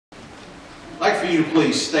I'd like for you to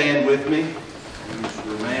please stand with me.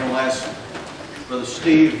 Remain. We'll ask Brother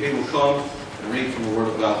Steve if he will come and read from the Word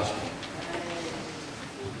of God this morning.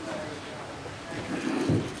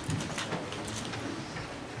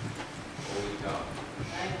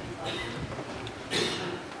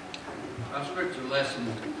 Our scripture lesson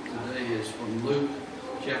today is from Luke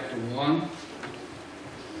chapter 1,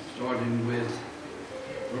 starting with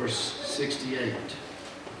verse 68.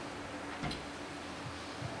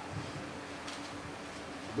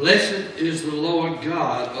 Blessed is the Lord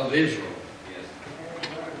God of Israel,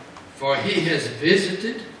 for he has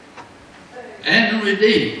visited and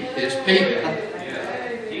redeemed his people,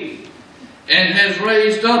 and has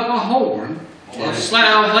raised up a horn of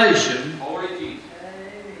salvation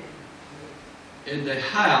in the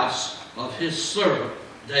house of his servant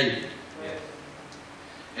David.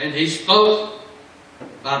 And he spoke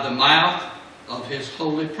by the mouth of his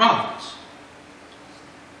holy prophets,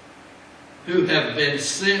 who have been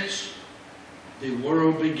since the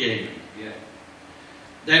world began,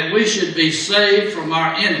 that we should be saved from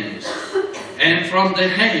our enemies and from the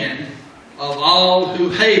hand of all who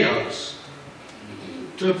hate us,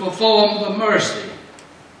 to perform the mercy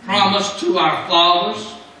promised to our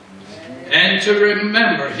fathers, and to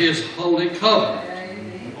remember his holy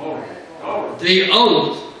covenant, the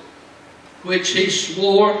oath which he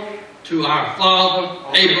swore to our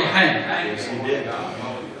father Abraham,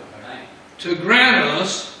 to grant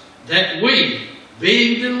us that we,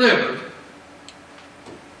 being delivered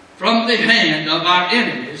from the hand of our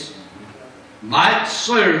enemies, might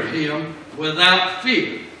serve him without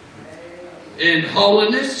fear, in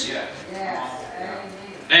holiness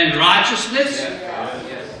and righteousness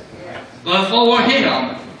before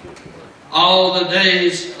him all the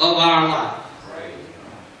days of our life.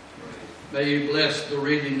 May you bless the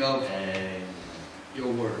reading of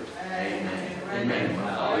your word. Amen. Amen.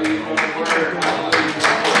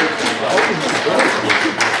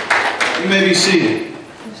 You may be seated.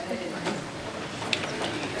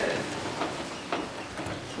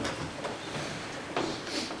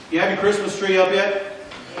 You have your Christmas tree up yet?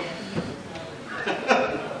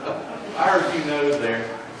 I heard a few no's there.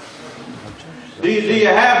 Do you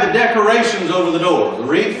have the decorations over the door? The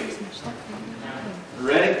wreath?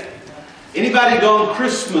 Ready? Anybody gone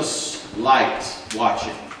Christmas light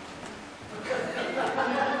watching?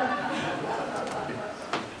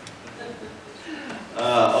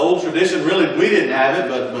 Old tradition, really, we didn't have it,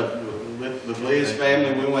 but with Leah's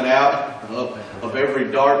family, we went out up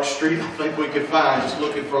every dark street I think we could find, just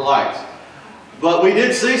looking for lights. But we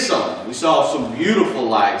did see some. We saw some beautiful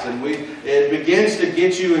lights, and it begins to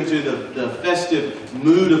get you into the festive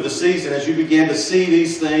mood of the season as you begin to see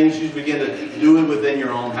these things. You begin to do it within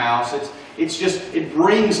your own house. It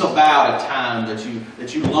brings about a time that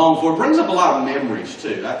you long for. It brings up a lot of memories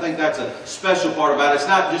too. I think that's a special part about it. It's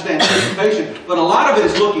not just anticipation, but a lot of it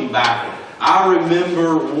is looking backward. I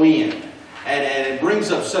remember when. And it brings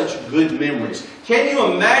up such good memories. Can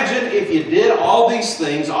you imagine if you did all these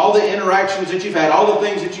things, all the interactions that you've had, all the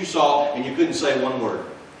things that you saw, and you couldn't say one word?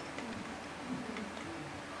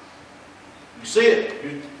 You see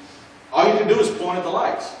it. All you can do is point at the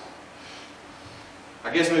lights.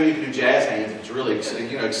 I guess maybe you can do jazz hands, which are really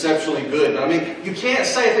exceptionally good. But I mean, you can't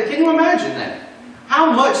say it. Can you imagine that?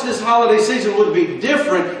 How much this holiday season would be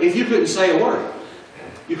different if you couldn't say a word?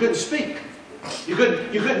 You couldn't speak. You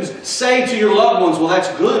couldn't say to your loved ones, well, that's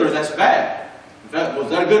good or that's bad. Was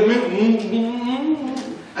that a good mood?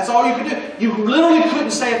 That's all you could do. You literally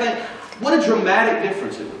couldn't say a thing. What a dramatic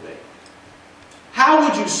difference it would be. How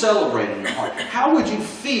would you celebrate in your heart? How would you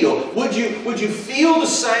feel? Would you feel the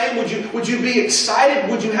same? Would you be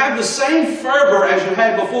excited? Would you have the same fervor as you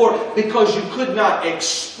had before because you could not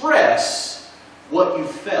express what you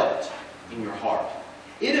felt in your heart?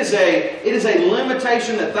 It is a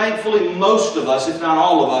limitation that thankfully most of us, if not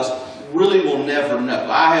all of us, really will never know.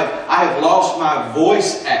 I have lost my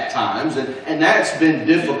voice at times, and that's been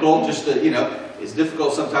difficult. It's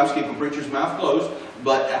difficult sometimes to keep a preacher's mouth closed,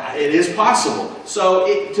 but it is possible. So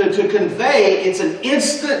to convey, it's an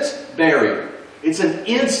instant barrier. It's an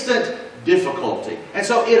instant difficulty. And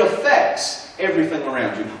so it affects everything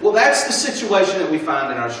around you. Well, that's the situation that we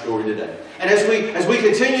find in our story today. And as we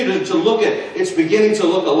continue to look at, it's beginning to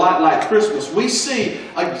look a lot like Christmas. We see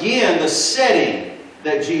again the setting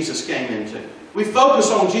that Jesus came into. We focus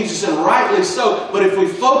on Jesus, and rightly so, but if we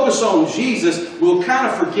focus on Jesus, we'll kind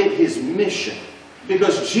of forget His mission.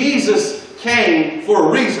 Because Jesus came for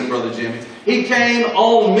a reason, Brother Jimmy. He came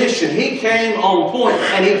on mission. He came on point.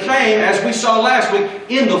 And He came, as we saw last week,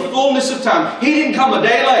 in the fullness of time. He didn't come a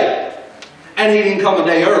day late. And He didn't come a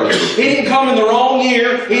day early. He didn't come in the wrong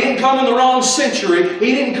year. He didn't come in the wrong century.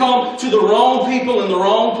 He didn't come to the wrong people in the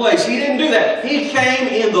wrong place. He didn't do that. He came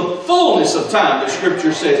in the fullness of time, the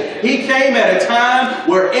Scripture says. He came at a time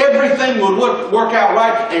where everything would work out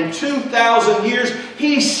right. And 2,000 years,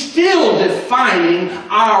 He's still defining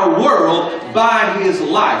our world by His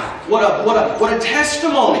life. What a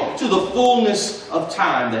testimony to the fullness of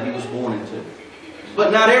time that He was born into.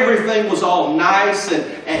 But not everything was all nice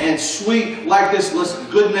and sweet like this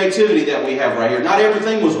good nativity that we have right here. Not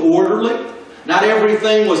everything was orderly. Not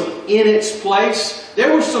everything was in its place.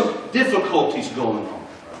 There were some difficulties going on.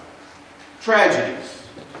 Tragedies.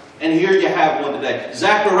 And here you have one today.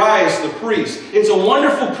 Zacharias the priest. It's a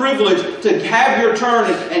wonderful privilege to have your turn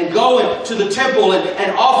and go into the temple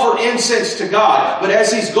and offer incense to God. But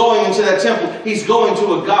as he's going into that temple, he's going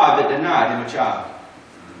to a God that denied him a child.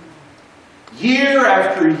 Year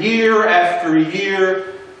after year after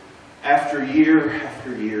year after year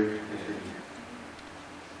after year after year.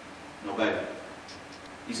 No baby.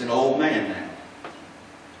 He's an old man now.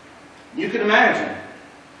 You can imagine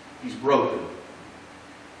he's broken.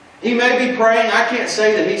 He may be praying. I can't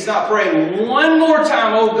say that he's not praying one more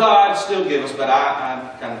time, oh God, still give us, but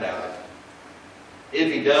I kind of doubt it.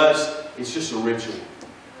 If he does, it's just a ritual.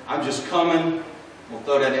 I'm just coming. I'm going to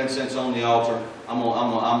throw that incense on the altar. I'm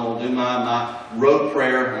going to do my rote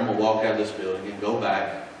prayer. I'm going to walk out of this building and go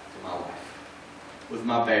back to my life. With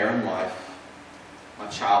my barren wife, my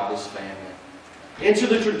childless family. Into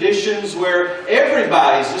the traditions where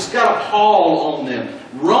everybody's just got a pall on them.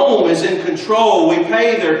 Rome is in control. We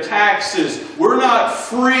pay their taxes. We're not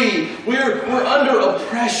free. We're under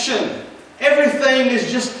oppression. Everything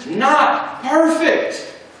is just not perfect.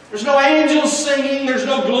 There's no angels singing. There's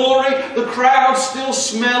no glory. The crowd's still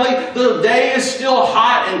smelly. The day is still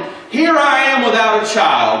hot. And here I am without a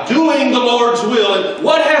child, doing the Lord's will. And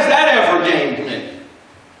what has that ever gained me?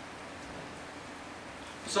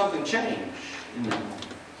 Something changed in that moment.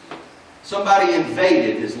 Somebody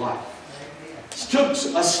invaded his life. Took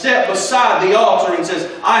a step beside the altar and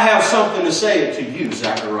says, I have something to say to you,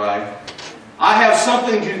 Zechariah. I have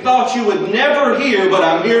something you thought you would never hear, but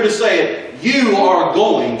I'm here to say it. You are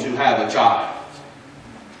going to have a child.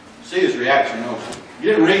 See his reaction, don't you? You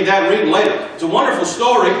didn't read that, read it later. It's a wonderful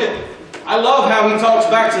story. I love how he talks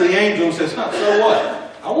back to the angel and says, so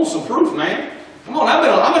what? I want some proof, man. Come on,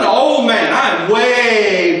 I'm an old man. I'm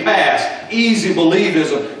way past easy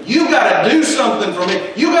believism. You got to do something for me.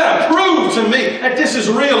 You got to prove to me that this is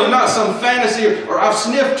real and not some fantasy or I've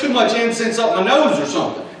sniffed too much incense up my nose or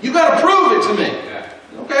something. You got to prove it to me.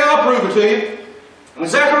 Okay, I'll prove it to you. When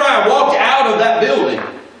Zechariah walked out of that building,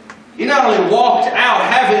 he not only walked out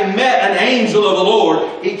having met an angel of the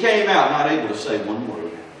Lord, he came out not able to say one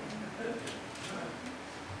word.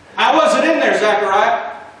 How was it in there, Zechariah?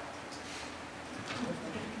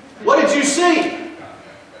 What did you see?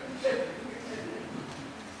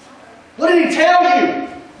 What did he tell you?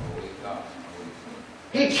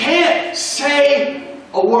 He can't say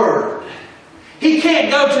a word. He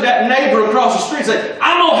can't go to that neighbor across the street and say,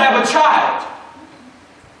 I'm going to have a child.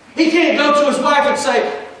 He can't go to his wife and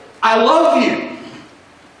say, I love you.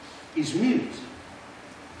 He's mute.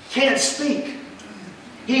 Can't speak.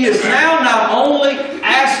 He is now not only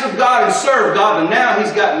asked of God and served God, but now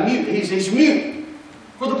he's got mute. He's mute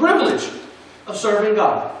for the privilege of serving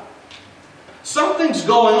God. Something's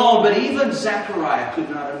going on, but even Zechariah could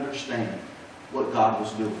not understand what God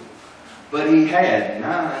was doing. But he had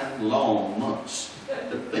 9 long months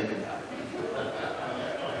to think about it.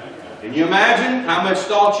 Can you imagine how much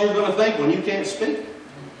thought you're going to think when you can't speak?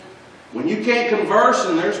 When you can't converse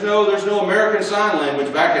and there's no American Sign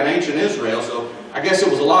Language back in ancient Israel, so I guess it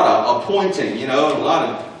was a lot of pointing, a lot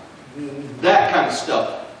of that kind of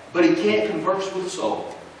stuff. But he can't converse with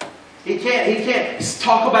soul. He can't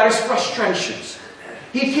talk about his frustrations.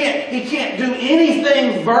 He can't do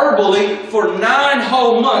anything verbally for 9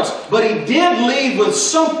 whole months. But he did leave with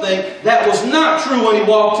something that was not true when he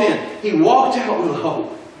walked in. He walked out with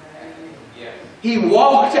hope. He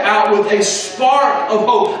walked out with a spark of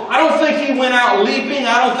hope. I don't think he went out leaping.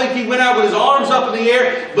 I don't think he went out with his arms up in the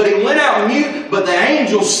air. But he went out mute. But the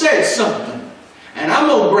angel said something. And I'm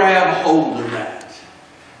going to grab hold of that.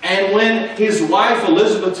 And when his wife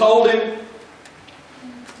Elizabeth told him,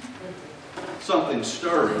 something's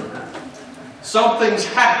stirring. Something's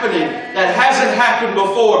happening that hasn't happened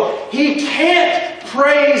before. He can't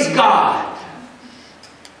praise God.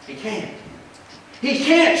 He can't. He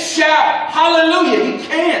can't shout, hallelujah. He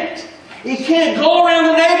can't. He can't go around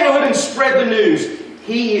the neighborhood and spread the news.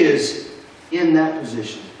 He is in that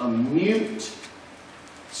position. A mute,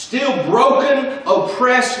 still broken,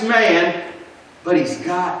 oppressed man. But he's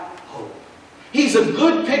got hope. He's a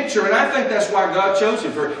good picture, and I think that's why God chose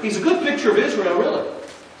him. He's a good picture of Israel, really.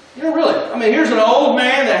 You know, really. I mean, here's an old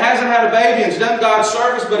man that hasn't had a baby and has done God's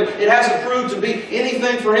service, but it hasn't proved to be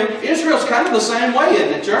anything for him. Israel's kind of the same way,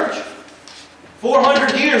 isn't it, church?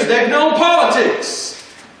 400 years, they've known politics.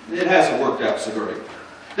 It hasn't worked out so great.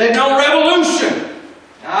 They've known revolution.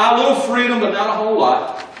 A little freedom, but not a whole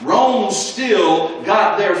lot. Rome still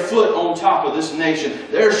got their foot on top of this nation.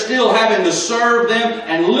 They're still having to serve them.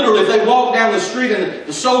 And literally, if they walk down the street and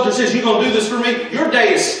the soldier says, "You're going to do this for me," your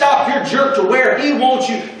day is stopped. You're jerked to where he wants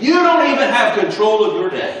you. You don't even have control of your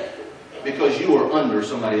day because you are under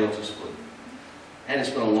somebody else's foot. And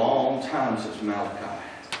it's been a long time since Malachi.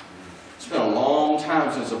 It's been a long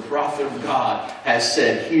time since a prophet of God has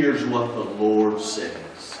said, "Here's what the Lord says."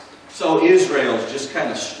 So Israel's just kind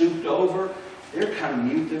of stooped over. They're kind of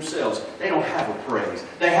mute themselves. They don't have a praise.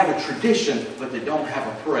 They have a tradition, but they don't have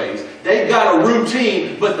a praise. They've got a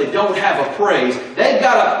routine, but they don't have a praise. They've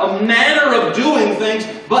got a manner of doing things,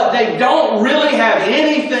 but they don't really have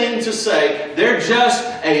anything to say. They're just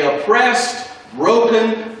a oppressed,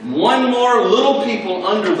 broken, one more little people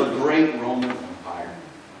under the great Roman Empire.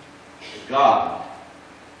 God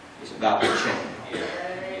is about to change.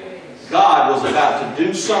 God was about to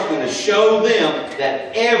do something to show them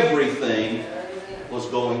that everything was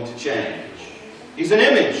going to change. He's an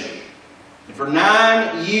image. And for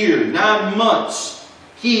 9 years, 9 months,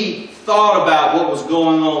 he thought about what was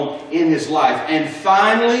going on in his life. And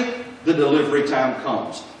finally, the delivery time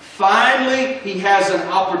comes. Finally, he has an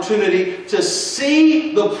opportunity to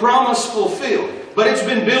see the promise fulfilled. But it's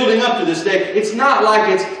been building up to this day. It's not like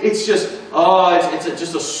it's just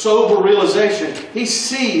a sober realization. He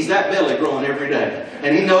sees that belly growing every day.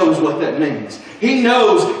 And he knows what that means. He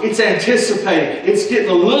knows it's anticipating. It's getting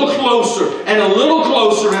a little closer and a little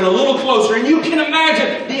closer and a little closer. And you can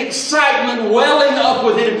imagine the excitement welling up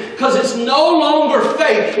with him because it's no longer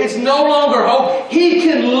faith. It's no longer hope. He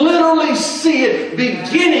can literally see it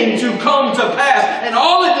beginning to come to pass. And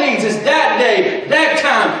all it needs is that day, that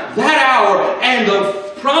time, that hour, and the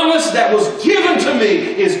promise that was given to me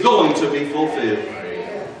is going to be fulfilled.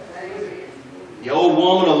 The old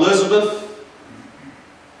woman Elizabeth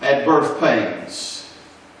had birth pains,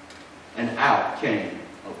 and out came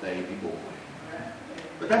a baby boy.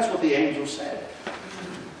 But that's what the angel said.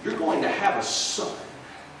 You're going to have a son,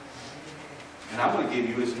 and I'm going to give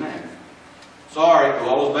you his name. Sorry, throw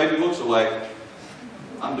all those baby books away.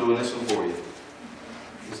 I'm doing this one for you.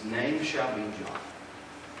 His name shall be John,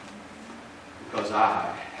 because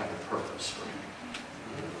I have a purpose for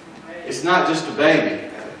him. It's not just a baby.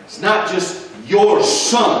 It's not just your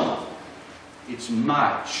son. It's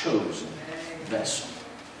my chosen vessel.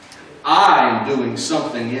 I am doing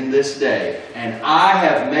something in this day, and I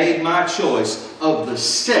have made my choice of the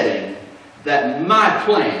setting that my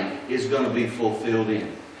plan is going to be fulfilled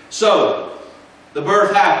in. So, the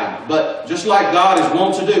birth happened, but just like God is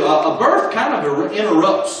wont to do, a birth kind of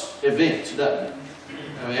interrupts events, doesn't it?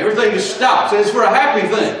 I mean, everything just stops. It's for a happy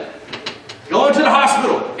thing. Going to the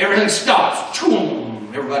hospital, everything stops.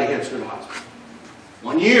 Everybody heads to the hospital.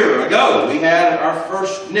 1 year ago, we had our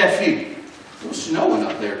first nephew. It was snowing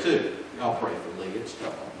up there too. Y'all pray for Lee. It's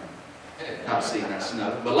tough on him. Not seeing that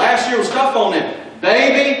snow. But last year was tough on him.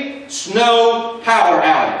 Baby, snow, power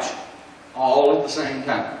outage. All at the same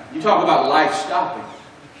time. You talk about life stopping.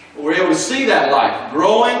 We're able to see that life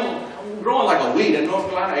growing like a weed in North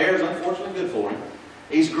Carolina. Air is unfortunately good for him.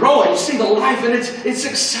 He's growing. You see the life, and it's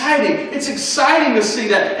exciting. It's exciting to see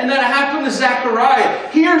that. And that happened to Zechariah.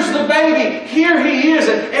 Here's the baby. Here he is.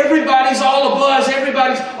 And everybody's all abuzz.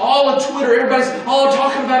 Everybody's all on Twitter. Everybody's all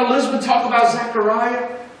talking about Elizabeth, talking about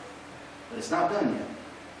Zechariah. But it's not done yet.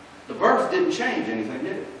 The birth didn't change anything,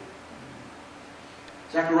 did it?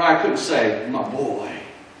 Zechariah couldn't say, "My boy."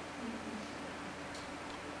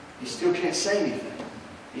 He still can't say anything.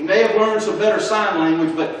 He may have learned some better sign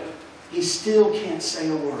language, but he still can't say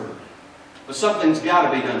a word. But something's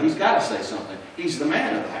got to be done. He's got to say something. He's the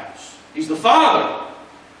man of the house. He's the father.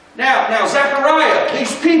 Now Zechariah,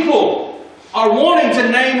 these people are wanting to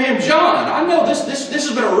name him John. I know this has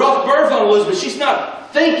been a rough birth on Elizabeth. She's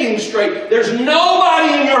not thinking straight. There's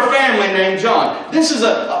nobody in your family named John. This is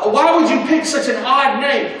why would you pick such an odd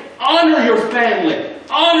name? Honor your family.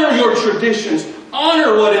 Honor your traditions.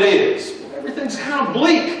 Honor what it is. Well, everything's kind of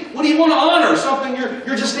bleak. What do you want to honor? Something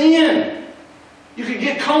you're just in. You can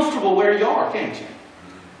get comfortable where you are, can't you?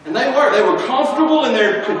 And they were. They were comfortable in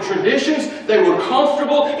their traditions. They were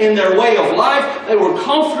comfortable in their way of life. They were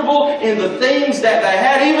comfortable in the things that they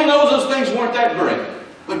had, even though those things weren't that great.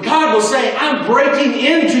 But God was saying, I'm breaking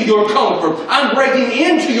into your comfort. I'm breaking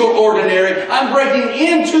into your ordinary. I'm breaking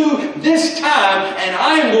into this time, and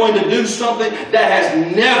I am going to do something that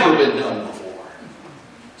has never been done before.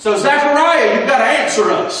 So Zechariah, you've got to answer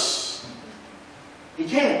us. He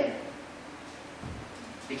can't.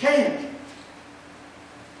 He can't.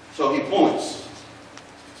 So he points.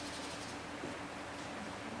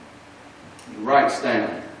 He writes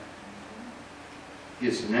down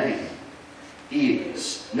his name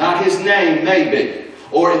is. Not his name may be.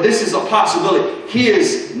 Or this is a possibility.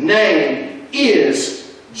 His name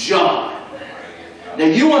is John. Now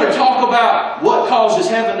you want to talk about what causes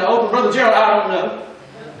heaven to open? Brother Gerald, I don't know.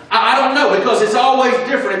 I don't know, because it's always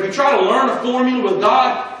different. If you try to learn a formula with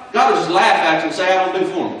God, God will just laugh at you and say, I don't do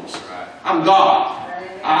formulas. I'm God.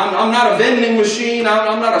 I'm not a vending machine.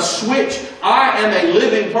 I'm not a switch. I am a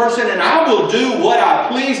living person, and I will do what I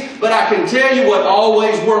please. But I can tell you what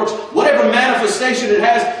always works. Whatever manifestation it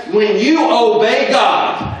has, when you obey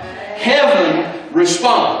God, heaven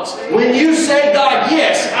responds. When you say, God,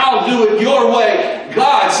 yes, I'll do it your way,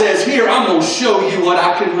 God says, here, I'm going to show you what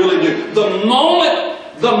I can really do.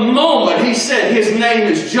 The moment he said his name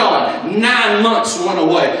is John, 9 months went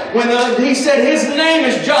away. When he said his name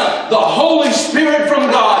is John, the Holy Spirit from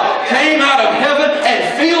God came out of heaven and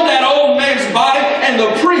filled that old man's body, and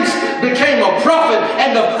the priest became a prophet.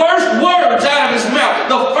 And the first words out of his mouth,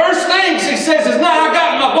 the first things he says is, now I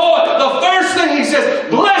got my boy. The first thing he says,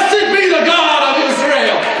 blessed be the God of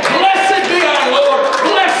Israel. Blessed be our Lord.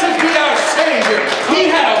 Blessed be our Savior.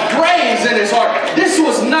 He had a praise in his heart. This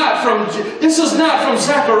was not from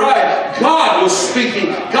Zechariah. God was speaking.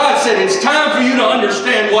 God said, it's time for you to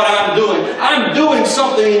understand what I'm doing. I'm doing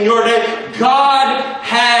something in your day. God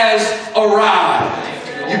has arrived.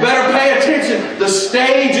 You better pay attention. The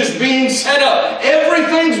stage is being set up.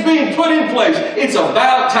 Everything's being put in place. It's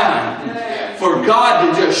about time for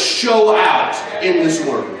God to just show out in this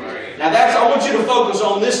word. Now I want you to focus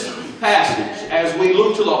on this passage as we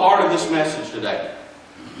look to the heart of this message today.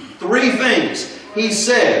 3 things he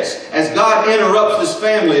says as God interrupts this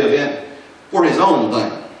family event for his own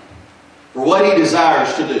thing, for what he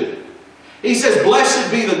desires to do. He says,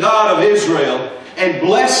 blessed be the God of Israel, and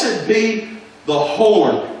blessed be the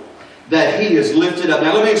horn that he has lifted up.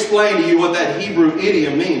 Now let me explain to you what that Hebrew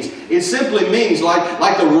idiom means. It simply means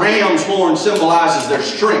like the ram's horn symbolizes their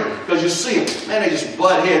strength. Because you see them, man, they just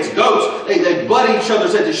butt heads. Goats, they butt each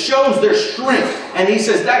other's heads. It shows their strength. And he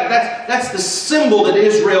says that's the symbol that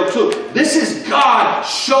Israel took. This is God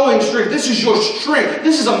showing strength. This is your strength.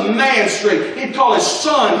 This is a man's strength. He'd call his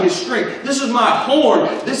son his strength. This is my horn.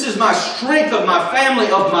 This is my strength of my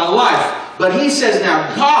family, of my life. But he says,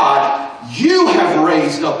 now God, you have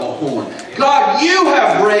raised up a horn. God, you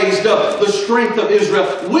have raised up the strength of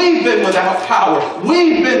Israel. We've been without power.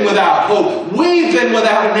 We've been without hope. We've been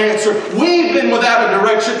without an answer. We've been without a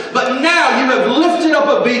direction. But now you have lifted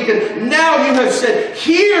up a beacon. Now you have said,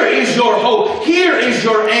 here is your hope. Here is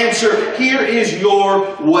your answer. Here is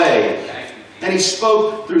your way. And he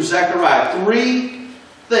spoke through Zechariah 3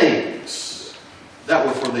 things that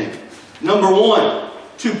were for them. Number 1,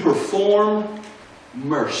 to perform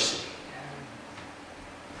mercy.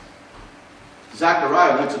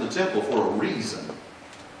 Zechariah went to the temple for a reason.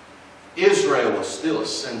 Israel was still a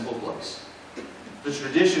sinful place. The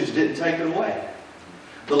traditions didn't take it away.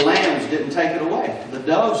 The lambs didn't take it away. The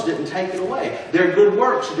doves didn't take it away. Their good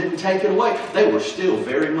works didn't take it away. They were still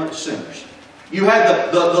very much sinners. You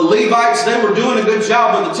had the Levites, they were doing a good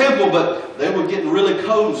job with the temple, but they were getting really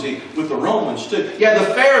cozy with the Romans too. You had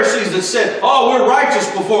the Pharisees that said, oh, we're righteous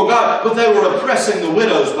before God, but they were oppressing the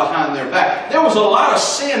widows behind their back. There was a lot of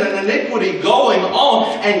sin and iniquity going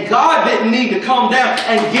on, and God didn't need to come down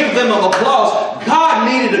and give them an applause. God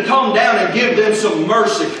needed to come down and give them some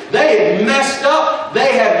mercy. They had messed up.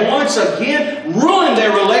 They had once again ruined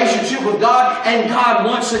their relationship with God, and God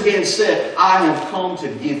once again said, I have come to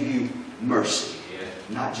give you mercy,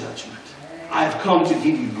 not judgment. I have come to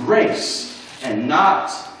give you grace and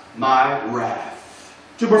not my wrath.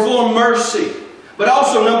 To perform mercy. But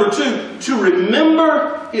also, number 2, to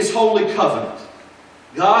remember His holy covenant.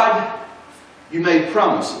 God, you made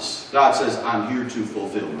promises. God says, I'm here to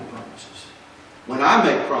fulfill my promises. When I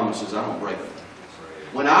make promises, I don't break them.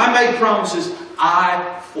 When I make promises,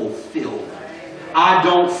 I fulfill them. I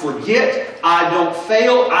don't forget. I don't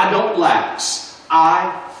fail. I don't lapse.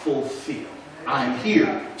 I fulfill. I am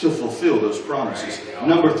here to fulfill those promises.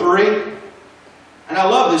 Number 3, and I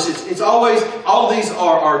love this, it's always, all these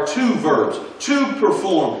are 2 verbs. To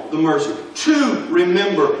perform the mercy, to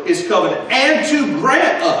remember His covenant, and to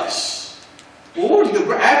grant us. Well,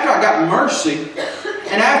 after I got mercy,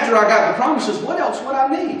 and after I got the promises, what else would I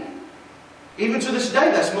need? Even to this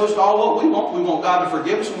day, that's most all what we want. We want God to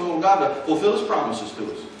forgive us, and we want God to fulfill His promises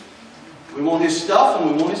to us. We want His stuff,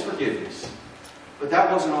 and we want His forgiveness. But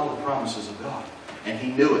that wasn't all the promises of God. And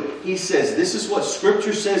He knew it. He says, this is what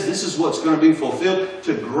Scripture says, this is what's going to be fulfilled,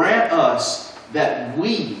 to grant us that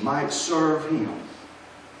we might serve Him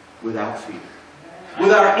without fear.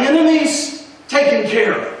 With our enemies taken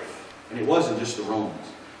care of. And it wasn't just the Romans.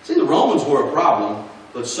 See, the Romans were a problem,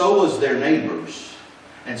 but so was their neighbors.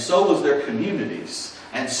 And so was their communities.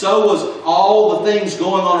 And so was all the things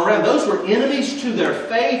going on around. Those were enemies to their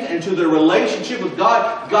faith and to their relationship with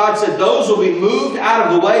God. God said those will be moved out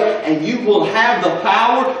of the way, and you will have the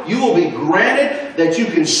power. You will be granted that you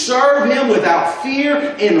can serve Him without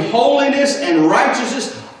fear, in holiness and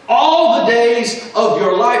righteousness all the days of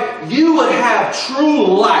your life. You would have true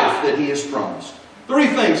life that He has promised. 3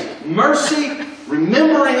 things: mercy,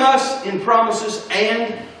 remembering us in promises,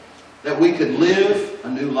 and that we could live a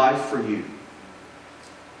new life for you.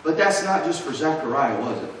 But that's not just for Zechariah,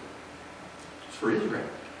 was it? It's for Israel.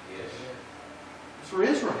 Yes. It's for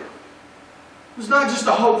Israel. It was not just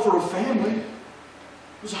a hope for a family.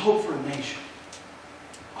 It was a hope for a nation.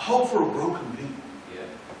 A hope for a broken people. Yeah.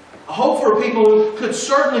 A hope for a people who could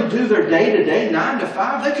certainly do their day-to-day, 9 to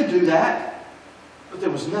 5. They could do that. But there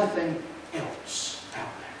was nothing else out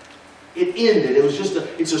there. It ended. It was just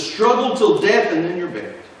it's a struggle till death and then you're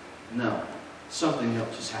buried. No. Something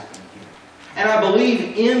else is happening here. And I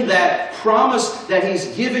believe in that promise that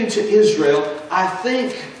He's giving to Israel, I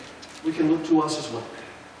think we can look to us as well.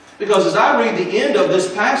 Because as I read the end of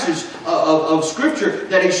this passage of Scripture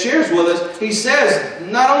that He shares with us, He says,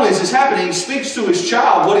 not only is this happening, He speaks to His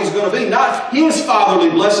child what He's going to be. Not His fatherly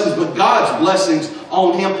blessings, but God's blessings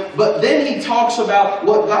on him. But then He talks about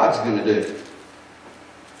what God's going to do.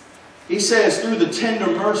 He says, through the tender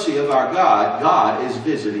mercy of our God, God is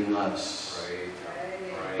visiting us.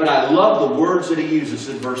 But I love the words that He uses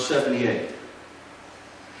in verse 78.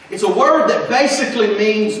 It's a word that basically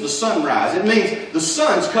means the sunrise. It means the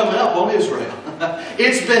sun's coming up on Israel.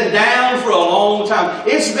 It's been down for a long time.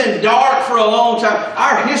 It's been dark for a long time.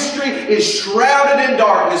 Our history is shrouded in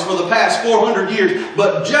darkness for the past 400 years.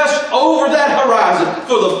 But just over that horizon,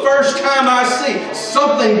 for the first time I see,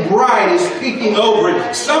 something bright is peeking over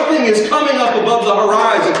it. Something is coming up above the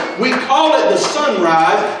horizon. We call it the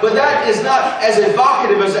sunrise, but that is not as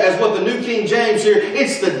evocative as what the New King James here.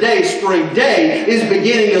 It's the day spring. Day is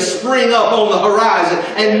beginning to spring up on the horizon,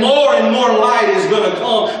 and more light is going to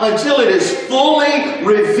come until it is fully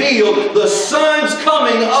revealed. The sun's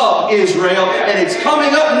coming up, Israel, and it's coming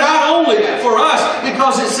up not only for us,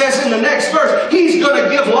 because it says in the next verse, He's going to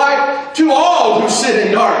give light to all who sit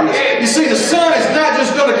in darkness. You see, the sun is not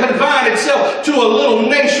just going to confine itself to a little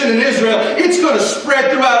nation in Israel. It's going to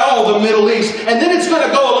spread throughout all the Middle East, and then it's going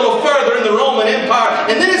to go a little further in the Roman Empire,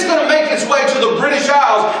 and then it's going to make its way to the British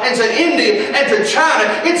Isles and to India and to China.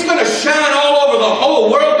 It's going to shine all over the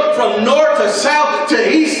whole world, from north to south to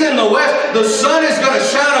east and the west. The sun is going to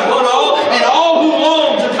shine upon all, and all who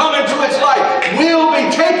long to come into its light will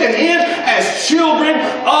be taken in as children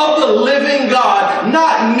of the living God.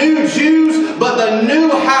 Not new Jews, but the new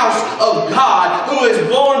house of God, who is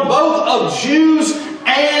born both of Jews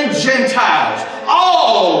and Gentiles.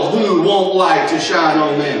 All who want light to shine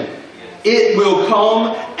on them. It will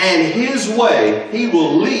come, and His way, He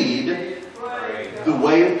will lead the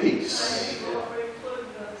way of peace.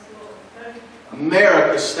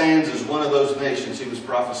 America stands as one of those nations He was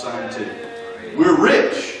prophesying to. We're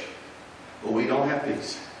rich, but we don't have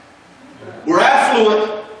peace. We're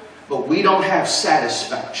affluent, but we don't have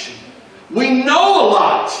satisfaction. We know a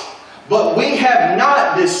lot, but we have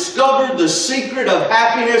not discovered the secret of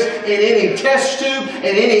happiness in any test tube,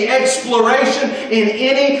 in any exploration, in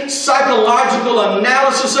any psychological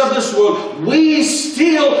analysis of this world. We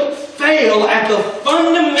still fail at the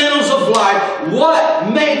fundamentals of life.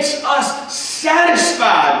 What makes us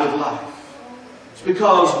satisfied with life? It's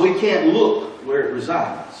because we can't look where it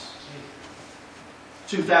resides.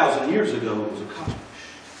 2,000 years ago it was accomplished.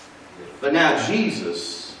 But now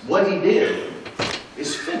Jesus, what He did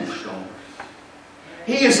is finished on earth.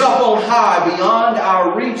 He is up on high beyond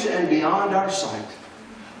our reach and beyond our sight.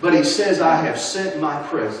 But He says, I have sent My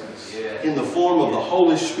presence in the form of the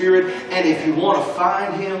Holy Spirit. And if you want to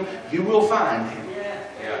find Him, you will find Him.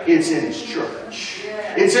 It's in His church.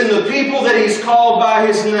 It's in the people that He's called by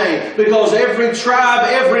His name. Because every tribe,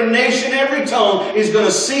 every nation, every tongue is going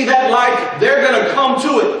to see that light. They're going to come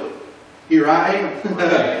to it. Here I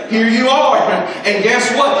am. Here you are. And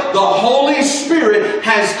guess what? The Holy Spirit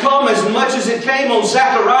has come as much as it came on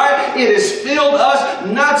Zechariah. It has filled us,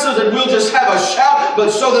 not so that we'll just have a shout,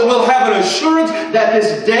 but so that we'll have an assurance that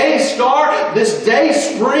this day star, this day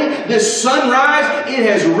spring, this sunrise, it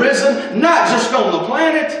has risen, not just on the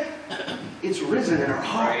planet, it's risen in our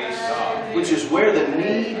hearts, which is where the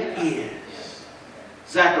need is.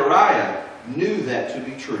 Zechariah knew that to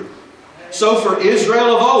be true. So for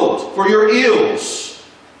Israel of old, for your ills,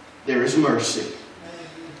 there is mercy.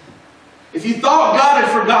 If you thought God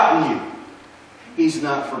had forgotten you, He's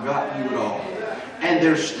not forgotten you at all. And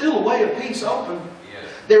there's still a way of peace open.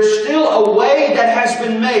 There's still a way that has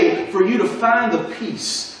been made for you to find the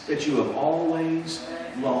peace that you have always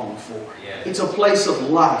longed for. It's a place of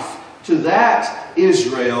life. To that,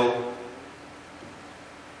 Israel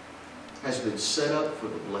has been set up for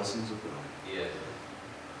the blessings of God.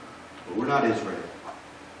 But we're not Israel.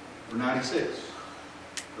 We're 96.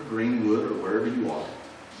 Or Greenwood, or wherever you are.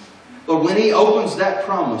 But when He opens that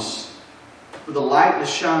promise for the light to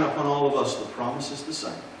shine upon all of us, the promise is the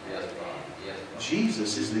same.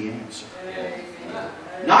 Jesus is the answer.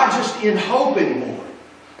 Not just in hope anymore,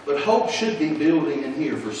 but hope should be building in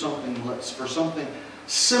here for something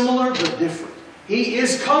similar but different. He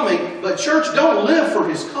is coming, but church, don't live for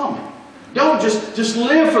His coming. Don't just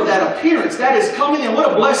live for that appearance. That is coming, and what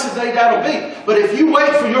a blessed day that'll be. But if you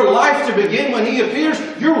wait for your life to begin when He appears,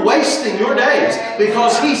 you're wasting your days,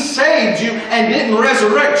 because He saved you and didn't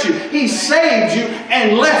resurrect you. He saved you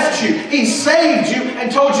and left you. He saved you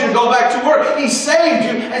and told you to go back to work. He saved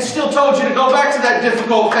you and still told you to go back to that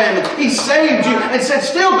difficult family. He saved you and said,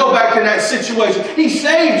 still go back to that situation. He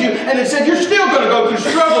saved you and then said, you're still going to go through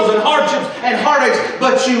struggles and hardships and heartaches,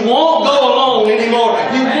 but you won't go alone anymore.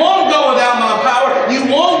 You won't go without my power. You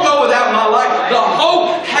won't go without my life. The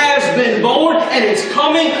hope has been born and it's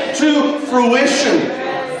coming to fruition.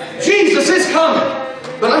 Jesus is coming.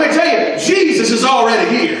 But let me tell you, Jesus is already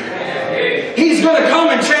here. He's going to come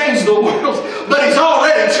and change the world, but He's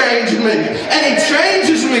already changed me. And He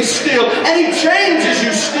changes me still. And He changes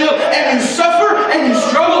you still. And you suffer and you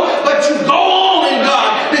struggle, but you go on in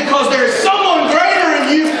God, because there is someone greater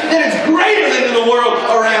in you that is greater than the world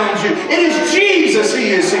around you. It is Jesus.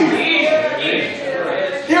 He is here.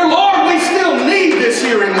 Dear Lord, we still need this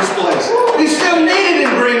here in this place. We still need it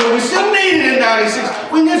in Greenwood. We still need it in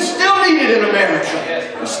 96. We still need it in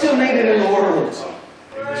America. We still need it in the world.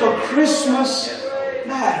 So Christmas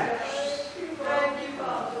matters.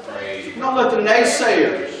 Don't let the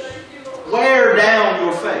naysayers wear down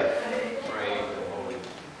your faith.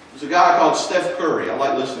 There's a guy called Steph Curry. I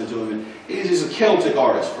like listening to him. He's a Celtic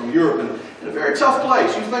artist from Europe and in a very tough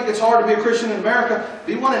place. You think it's hard to be a Christian in America?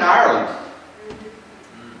 Be one in Ireland,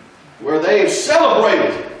 where they have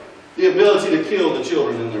celebrated the ability to kill the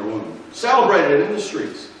children in their womb. Celebrated it in the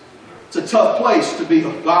streets. It's a tough place to be a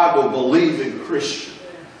Bible-believing Christian.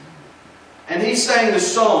 And he sang the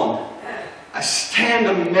song, I stand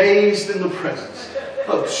amazed in the presence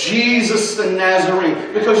of Jesus the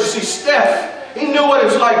Nazarene. Because you see, Steph, he knew what it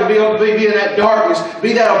was like to be in that darkness,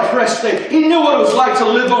 be that oppressed state. He knew what it was like to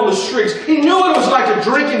live on the streets. He knew what it was like to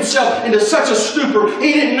drink himself into such a stupor.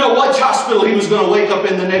 He didn't know what hospital he was going to wake up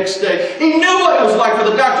in the next day. He knew what it was like for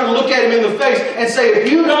the doctor to look at him in the face and say,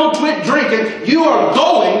 if you don't quit drinking, you are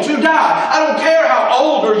going to die. I don't care how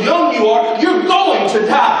old or young you are, you're going to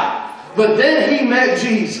die. But then he met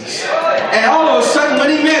Jesus. And all of a sudden, when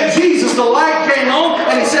he met Jesus, the light came on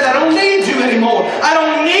and he said, I don't need you anymore. I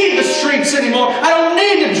don't need the streets anymore. I don't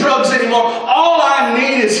need the drugs anymore. All I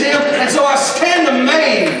need is Him. And so I stand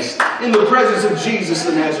amazed in the presence of Jesus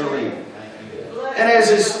the Nazarene. And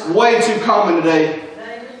as is way too common today,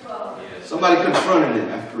 somebody confronted him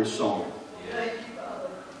after his song.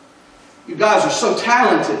 You guys are so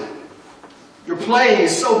talented. Your playing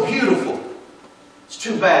is so beautiful. It's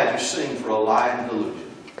too bad you sing for a lie and delusion.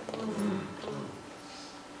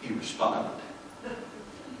 He responded.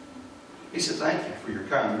 He said, thank you for your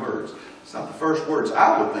kind words. It's not the first words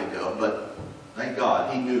I would think of, but thank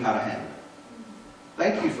God He knew how to handle it.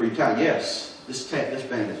 Thank you for your time. Yes, this band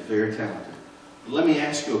is very talented. But let me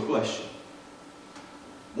ask you a question.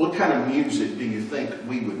 What kind of music do you think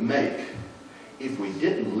we would make if we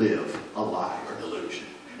didn't live a lie or delusion?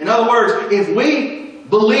 In other words, if we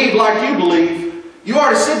believe like you believe, you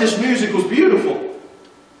already said this music was beautiful.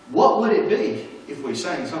 What would it be if we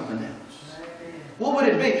sang something else? What would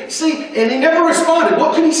it be? See, and he never responded.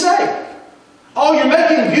 What can he say? Oh, you're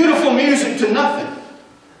making beautiful music to nothing.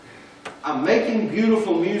 I'm making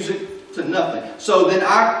beautiful music to nothing. So then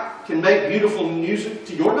I can make beautiful music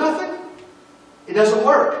to your nothing? It doesn't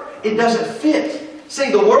work. It doesn't fit. See,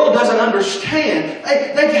 the world doesn't understand.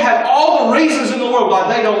 They have all the reasons in the world why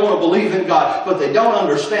they don't want to believe in God, but they don't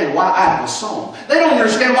understand why I have a song. They don't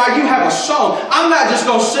understand why you have a song. I'm not just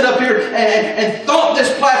going to sit up here and thump this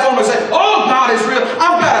platform and say, oh, God is real.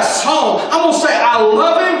 I've got a song. I'm going to say, I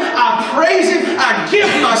love Him, I praise Him, I give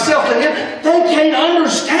myself to Him. They can't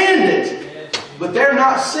understand it. But they're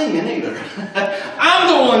not singing either. I'm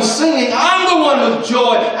the one singing. I'm the one with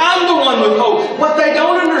joy. I'm the one with hope. What they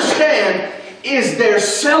don't understand is they're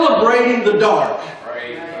celebrating the dark.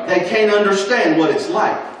 They can't understand what it's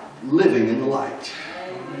like living in the light.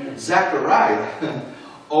 Zechariah,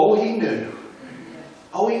 oh, he knew.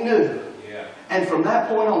 Oh, he knew. And from that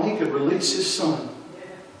point on, he could release his son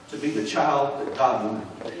to be the child that God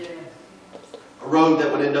wanted. A road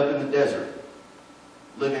that would end up in the desert,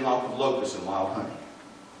 living off of locusts and wild honey.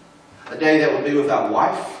 A day that would be without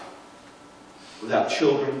wife, without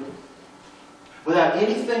children, without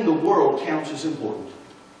anything the world counts as important.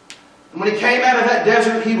 And when he came out of that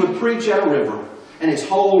desert, he would preach at a river. And his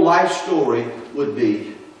whole life story would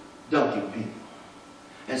be dunking people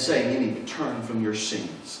and saying, you need to turn from your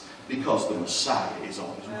sins because the Messiah is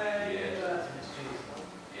on his way.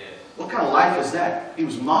 What kind of life is that? He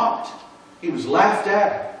was mocked. He was laughed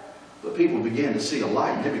at. But people began to see a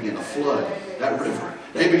light. They began to flood that river.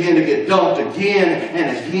 They began to get dumped again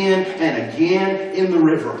and again and again in the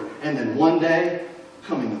river. And then one day,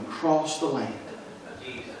 coming across the land,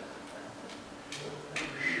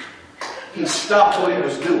 he stopped what he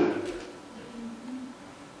was doing.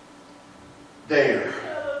 There.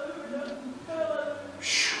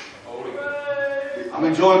 I'm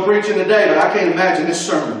enjoying preaching today, but I can't imagine this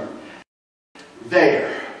sermon.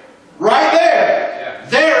 There. Right there.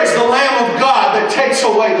 There is the Lamb of God that takes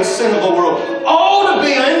away the sin of the world. Oh, to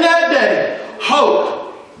be in that day,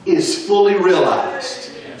 hope is fully realized.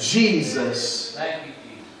 Jesus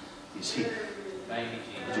is here.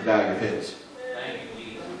 Would you bow your heads?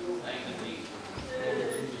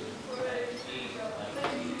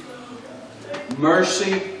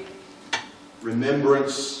 Mercy,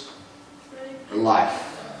 remembrance,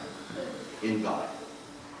 life in God.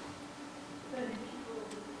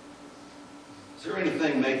 Is there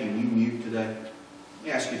anything making you mute today? Let me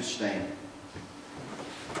ask you to stand.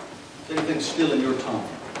 Is anything still in your tongue?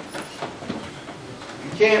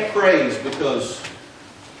 You can't praise because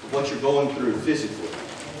of what you're going through physically.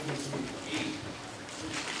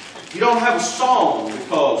 You don't have a song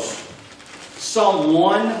because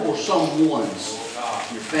someone or someone's,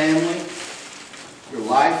 your family, your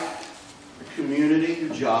life, your community,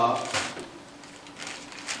 your job,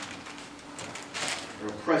 they're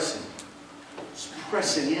oppressing.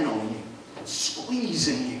 Pressing in on you,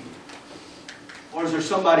 squeezing you. Or is there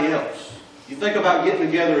somebody else? You think about getting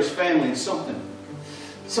together as family and something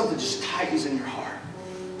just tightens in your heart.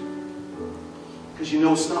 Because you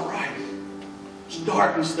know it's not right. There's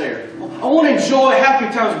darkness there. I want to enjoy happy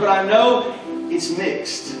times, but I know it's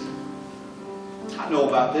mixed. I know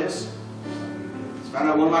about this. I found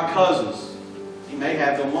out one of my cousins, he may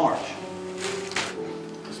have till March.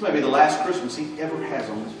 This may be the last Christmas he ever has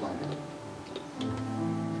on this planet.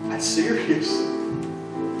 That's serious. I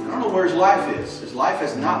don't know where his life is. His life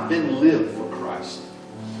has not been lived for Christ.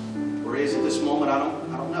 Where he is at this moment, I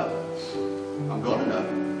don't know. I'm going to know.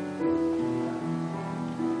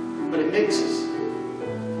 But it mixes.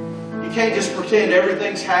 You can't just pretend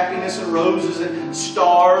everything's happiness and roses and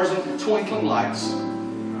stars and twinkling lights.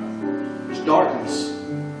 There's darkness.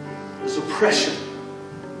 There's oppression.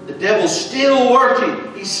 The devil's still working.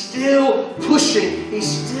 He's still pushing. He's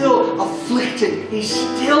still afflicting. He's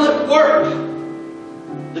still at work.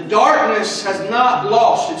 The darkness has not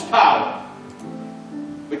lost its power.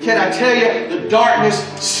 But can I tell you, the darkness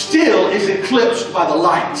still is eclipsed by the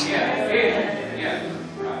light.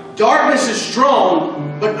 Darkness is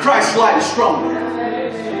strong, but Christ's light is stronger.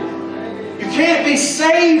 You can't be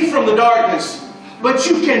saved from the darkness, but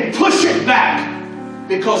you can push it back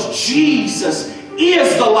because Jesus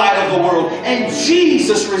is the light of the world, and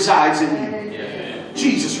Jesus resides in you.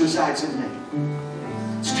 Jesus resides in me.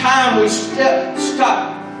 It's time we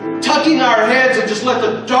stop tucking our heads and just let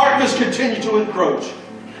the darkness continue to encroach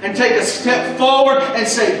and take a step forward and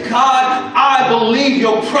say, God, I believe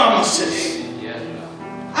your promises.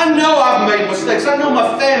 I know I've made mistakes. I know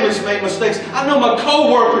my family's made mistakes. I know my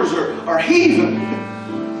co-workers are heathen.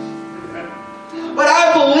 But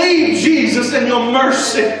I believe, Jesus, in your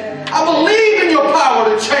mercy. I believe in your power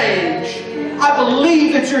to change. I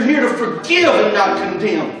believe that you're here to forgive and not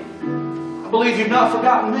condemn. I believe you've not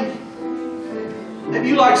forgotten me. Maybe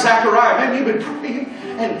you like Zechariah. Maybe you've been praying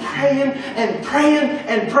and praying and praying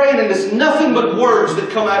and praying, and there's nothing but words that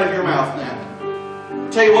come out of your mouth now.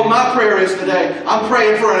 Tell you what my prayer is today. I'm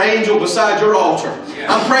praying for an angel beside your altar.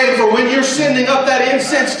 I'm praying for when you're sending up that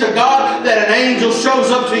incense to God, that an angel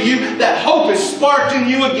shows up to you, that hope is sparked in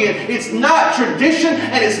you again. It's not tradition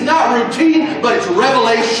and it's not routine, but it's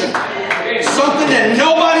revelation. Something that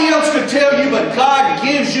nobody else could tell you, but God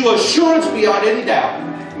gives you assurance beyond any doubt.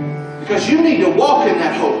 Because you need to walk in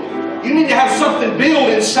that hope. You need to have something built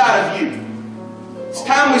inside of you. It's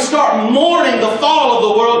time we start mourning the fall of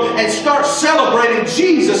the world and start celebrating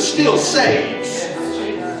Jesus still saves.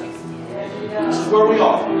 This is where we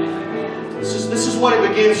are. This is what it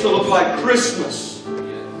begins to look like Christmas.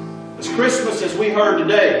 This Christmas, as we heard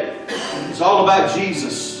today, is all about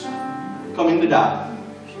Jesus coming to die.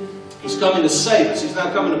 He's coming to save us. He's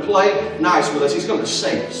not coming to play nice with us. He's coming to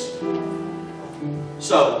save us.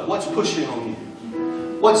 So, what's pushing on you?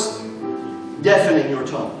 What's deafening your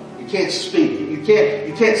tongue? You can't speak. You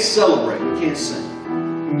can't celebrate. You can't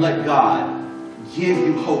sing. Let God give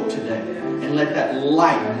you hope today. And let that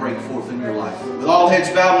light break forth in your life. With all heads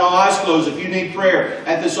bowed and all eyes closed, if you need prayer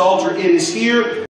at this altar, it is here.